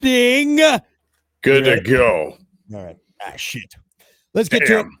Ding. Good to go. All right. Shit. Let's get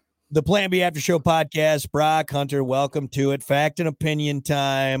to it. The Plan B After Show podcast. Brock, Hunter, welcome to it. Fact and opinion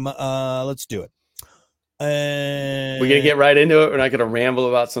time. Let's do it. We're going to get right into it. We're not going to ramble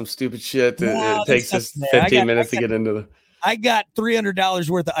about some stupid shit. It takes us 15 minutes to get into the... I got $300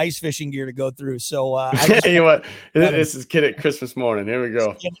 worth of ice fishing gear to go through. So I tell you what, this is Kid at Christmas morning. Here we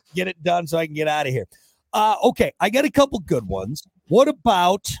go. Get it done so I can get out of here. Okay, I got a couple good ones. What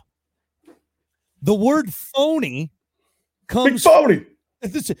about the word phony comes... Big phony.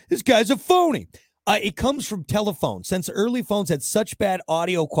 This guy's a phony. It comes from telephones. Since early phones had such bad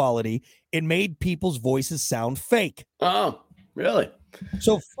audio quality, it made people's voices sound fake. Oh, really?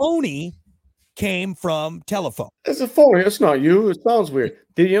 So phony came from telephone. It's a phony. It's not you. It sounds weird.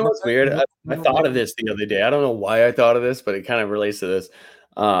 Dude, you know what's weird? I thought of this the other day. I don't know why I thought of this, but it kind of relates to this.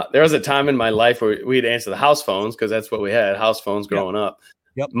 There was a time in my life where we'd answer the house phones because that's what we had, house phones growing up.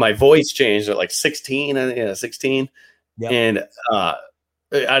 Yep. My voice changed at like 16. 16. Yep. And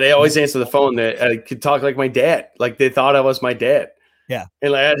I'd always answer the phone that I could talk like my dad. Like they thought I was my dad. Yeah.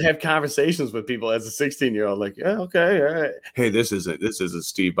 And like I'd have conversations with people as a 16-year-old, like, yeah, okay, all right. Hey, this isn't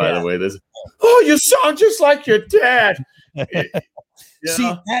Steve, by the way. Oh, you sound just like your dad. See,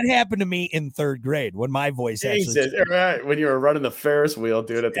 that happened to me in third grade when my voice actually. Right. When you were running the Ferris wheel,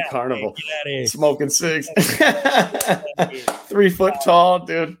 dude, at the carnival, smoking cigs. 3 foot tall,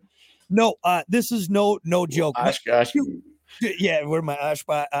 dude. No, this is no joke. Gosh. Yeah, we're my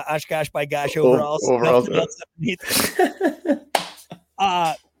Oshkosh by gosh overalls.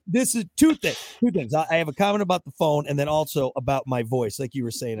 This is two things. I have a comment about the phone and then also about my voice, like you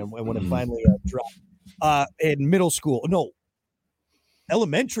were saying, and when it finally dropped. In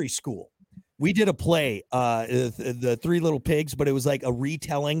elementary school, we did a play, the Three Little Pigs, but it was like a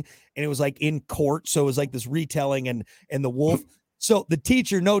retelling, and it was like in court, so it was like this retelling, and the wolf. So the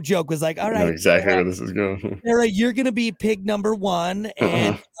teacher, no joke, was like, all right. I know exactly where this is going. Sarah, you're going to be pig number 1.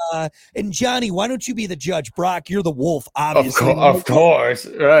 And Johnny, why don't you be the judge? Brock, you're the wolf, obviously. Of course.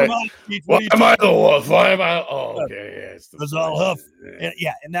 Right. Why am I the wolf? Why am I? Oh, okay. Yeah, it was all huff.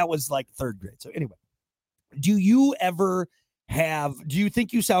 And that was like third grade. So anyway, do you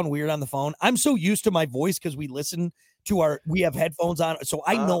think you sound weird on the phone? I'm so used to my voice because we have headphones on. So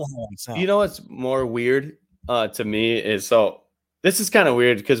I know how I sound. You know what's more weird to me is this is kind of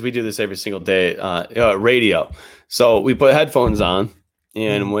weird because we do this every single day. Radio. So we put headphones on,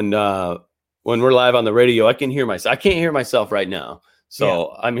 and when we're live on the radio, I can hear myself. I can't hear myself right now,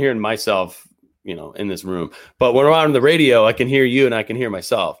 so I'm hearing myself, in this room. But when we're on the radio, I can hear you and I can hear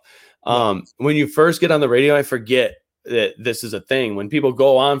myself. When you first get on the radio, I forget that this is a thing. When people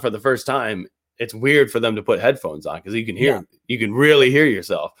go on for the first time, it's weird for them to put headphones on because you can hear, you can really hear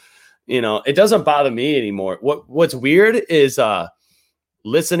yourself. It doesn't bother me anymore. What's weird is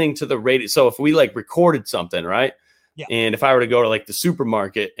listening to the radio. So if we like recorded something, right? Yeah. And if I were to go to like the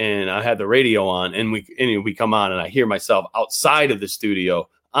supermarket and I had the radio on and we come on and I hear myself outside of the studio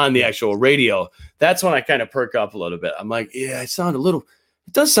on the actual radio, that's when I kind of perk up a little bit. I'm like, yeah, it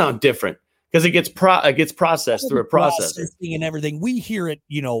does sound different because it gets processed through a processor and everything. We hear it,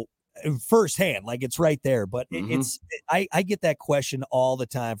 firsthand, like it's right there, but I get that question all the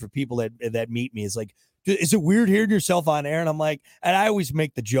time for people that meet me. Is like, is it weird hearing yourself on air? And I'm like, and I always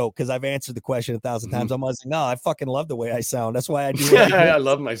make the joke because I've answered the question 1,000 times. I'm always like, no, I fucking love the way I sound. That's why I do. I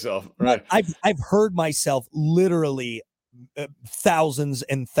love myself. Right. I've heard myself literally thousands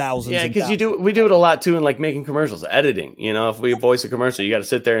and thousands. Yeah, because we do it a lot too in like making commercials, editing. If we voice a commercial, you got to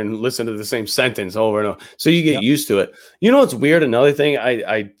sit there and listen to the same sentence over and over, so you get used to it. What's weird? Another thing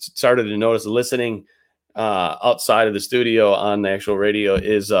I started to notice listening outside of the studio on the actual radio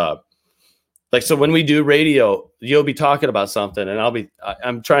is so when we do radio, you'll be talking about something and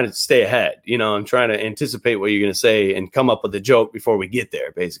I'm trying to stay ahead. I'm trying to anticipate what you're going to say and come up with a joke before we get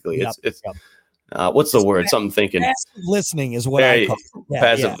there. Basically, what's the word? Something thinking. Passive listening is what I call it.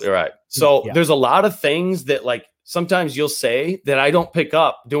 Passive, right. So there's a lot of things that like sometimes you'll say that I don't pick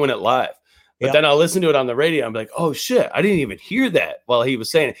up doing it live. But then I'll listen to it on the radio. I'm like, oh shit, I didn't even hear that while he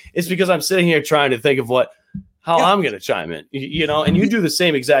was saying it. It's because I'm sitting here trying to think of how I'm going to chime in, and you do the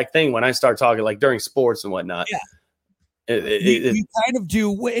same exact thing when I start talking like during sports and whatnot. Yeah. You kind of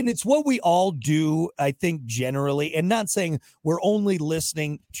do. And it's what we all do, I think, generally, and not saying we're only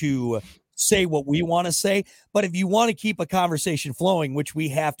listening to say what we want to say, but if you want to keep a conversation flowing, which we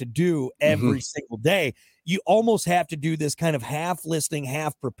have to do every single day, you almost have to do this kind of half listening,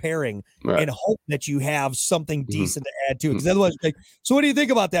 half preparing, and hope that you have something decent to add to it. Because otherwise, like, so what do you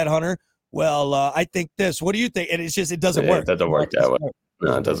think about that, Hunter? Well, I think this. What do you think? And it's just, it doesn't work. It doesn't work that way.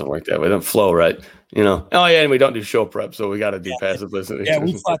 No, it doesn't work that way. It doesn't flow right. You know. Oh yeah, and we don't do show prep, so we got to do passive listening. Yeah,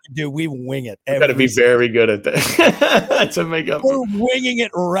 we fucking do. We wing it. We got to be very good at that to make up. We're winging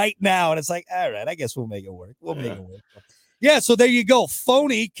it right now, and it's like, all right, I guess we'll make it work. We'll make it work. Yeah, so there you go.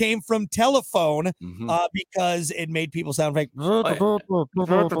 Phony came from telephone because it made people sound like. Another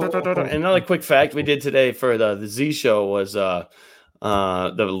quick fact we did today for the Z show was the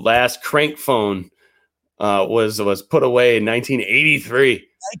last crank phone was put away in 1983.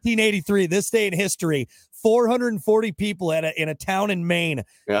 1983, this day in history, 440 people in a town in Maine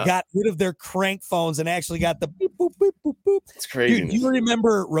got rid of their crank phones and actually got the beep, boop, boop, boop, boop. It's crazy. Dude, do you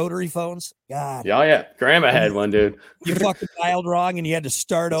remember rotary phones? God. Oh, yeah. Grandma had one, dude. You fucking dialed wrong and you had to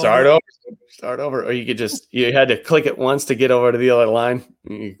start over. Start over. Or you had to click it once to get over to the other line.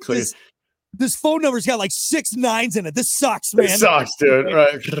 You click this phone number's got like 6 9s in it. This sucks, man. It sucks, dude.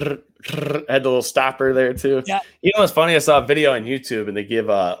 Right. Had the little stopper there too. Yeah. You know what's funny? I saw a video on YouTube and they give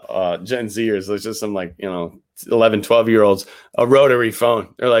Gen Zers, there's just some 11, 12-year-olds a rotary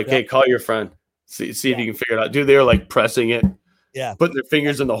phone. They're like, hey, call your friend. See if you can figure it out. Dude, they were like pressing it. Yeah. Putting their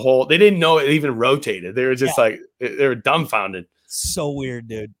fingers in the hole. They didn't know it even rotated. They were just they were dumbfounded. So weird,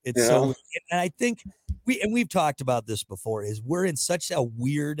 dude. It's so weird. And I think we've talked about this before, is we're in such a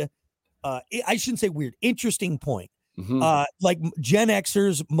weird I shouldn't say weird, interesting point. Like Gen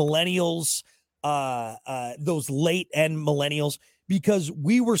Xers, millennials, those late end millennials, because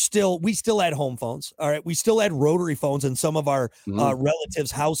we still had home phones. All right. We still had rotary phones in some of our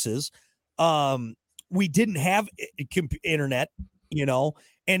relatives' houses. We didn't have internet,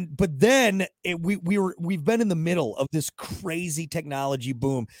 but then we've been in the middle of this crazy technology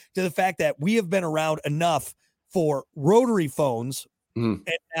boom, to the fact that we have been around enough for rotary phones and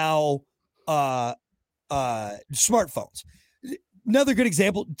now smartphones. Another good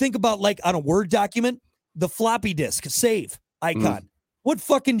example, think about like on a Word document, the floppy disk save icon. What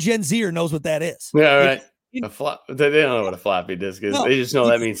fucking Gen Zer knows what that is? Yeah, right. They don't know what a floppy disk is. No, they just know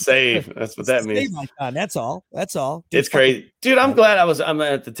that means save. That's what that means. Icon. That's all. It's crazy, dude. I'm glad I'm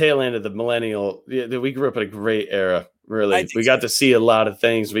at the tail end of the millennial. We grew up in a great era. Really, we got to see a lot of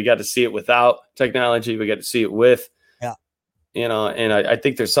things. We got to see it without technology. We got to see it with. And I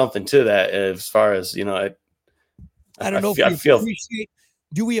think there's something to that as far as, I don't know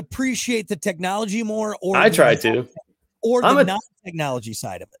do we appreciate the technology more, or I try to, or the non-technology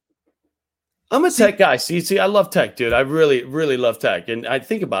side of it? I'm a tech guy. See, I love tech, dude. I really, really love tech. And I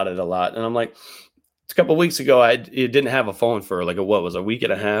think about it a lot. And I'm like, a couple of weeks ago, I didn't have a phone for like a week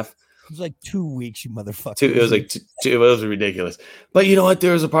and a half. It was like 2 weeks, you motherfucker. It was like it was ridiculous. But you know what?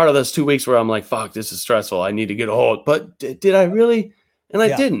 There was a part of those 2 weeks where I'm like, fuck, this is stressful. I need to get a hold. But did I really? And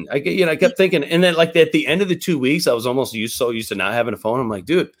I didn't. I kept thinking. And then like at the end of the 2 weeks, I was almost used to not having a phone. I'm like,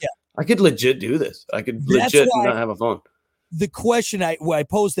 dude, I could legit do this. I could legit not have a phone. The question I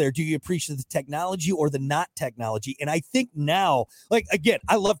posed there, do you appreciate the technology or the not technology? And I think now, like, again,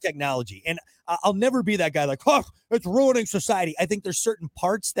 I love technology, and I'll never be that guy like, oh, it's ruining society. I think there's certain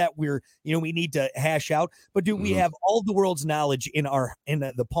parts that we need to hash out, but we have all the world's knowledge in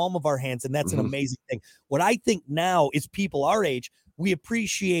the palm of our hands, and that's an amazing thing. What I think now is people our age, we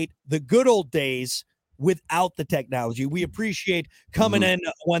appreciate the good old days without the technology. We appreciate coming in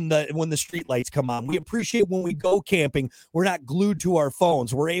when the street lights come on. We appreciate when we go camping, we're not glued to our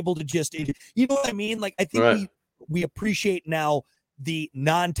phones. We're able to just, you know what I mean? Like, I think we appreciate now the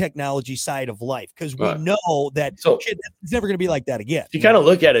non-technology side of life, because we know that it's never going to be like that again. You kind of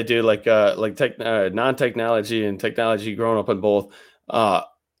look at it, dude, like non-technology and technology, growing up in both.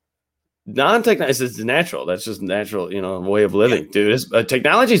 Non-technology is natural. That's just natural, way of living, dude.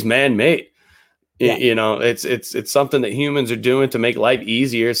 Technology is man-made. It's something that humans are doing to make life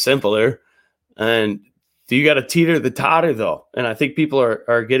easier, simpler, and you got to teeter the totter though. And I think people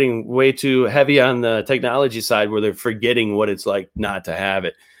are getting way too heavy on the technology side, where they're forgetting what it's like not to have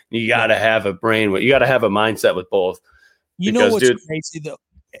it. You got to have a brain. You got to have a mindset with both. What's crazy though?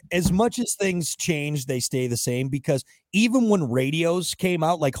 As much as things change, they stay the same, because even when radios came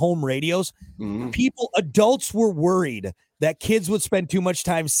out, like home radios, adults were worried that kids would spend too much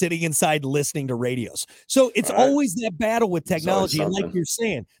time sitting inside listening to radios. So it's always that battle with technology. And like you're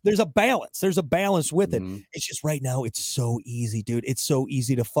saying, there's a balance. There's a balance with it. It's just right now, it's so easy, dude. It's so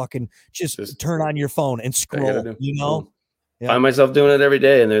easy to fucking just turn on your phone and scroll, I find myself doing it every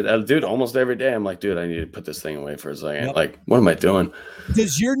day. And dude, almost every day, I'm like, dude, I need to put this thing away for a second. Yep. Like, what am I doing?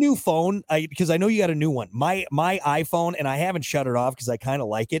 Does your new phone, because I know you got a new one, my iPhone, and I haven't shut it off because I kind of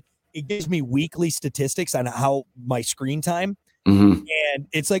like it. It gives me weekly statistics on how my screen time, and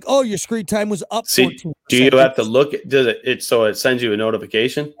it's like, oh, your screen time was up. See, do you have to look at, does it so it sends you a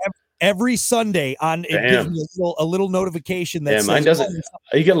notification? every Sunday on it gives me a little notification that says, mine doesn't.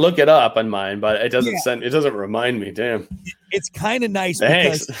 You can look it up on mine, but it doesn't send. It doesn't remind me. Damn, it's kind of nice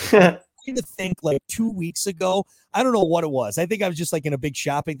Thanks. because I kind of think like 2 weeks ago, I don't know what it was. I think I was just like in a big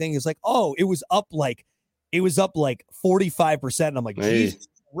shopping thing. It's like, oh, it was up like 45%. And I'm like, Jesus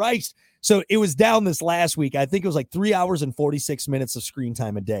Christ. So it was down this last week. I think it was like 3 hours and 46 minutes of screen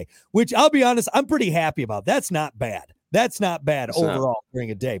time a day, which I'll be honest, I'm pretty happy about. That's not bad. That's not bad overall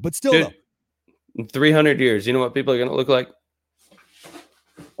during a day, but still, dude, in 300 years, you know what people are going to look like?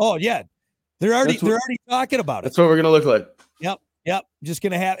 Oh yeah, they're already talking about it. That's what we're going to look like. Yep. Just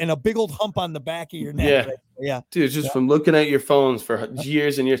going to have a big old hump on the back of your neck. Yeah. Dude, just from looking at your phones for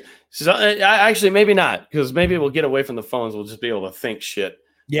years and years. So actually, maybe not, because maybe we'll get away from the phones. We'll just be able to think shit.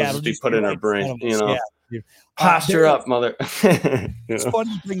 Yeah, it'll just be put in our brain. You know. Yeah. Posture up, mother. It's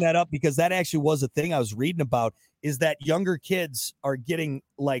funny you bring that up because that actually was a thing I was reading about, is that younger kids are getting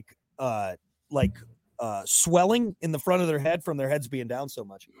like swelling in the front of their head from their heads being down so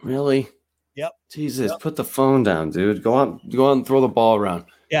much. Really? Yep. Jesus, put the phone down, dude. Go out and throw the ball around.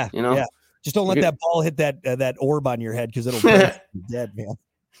 Yeah. You know? Yeah. Just don't let that ball hit that orb on your head because it'll break you dead, man.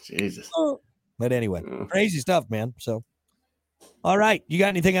 Jesus. But anyway, crazy stuff, man. So all right. You got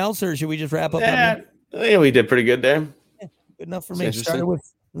anything else, or should we just wrap up? Yeah, we did pretty good there. Yeah, good enough for me. It started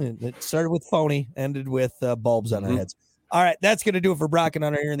with phony, ended with bulbs on our heads. All right. That's going to do it for Brock and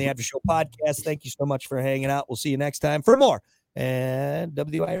Hunter here in the After Show podcast. Thank you so much for hanging out. We'll see you next time for more. And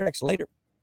WIRX later.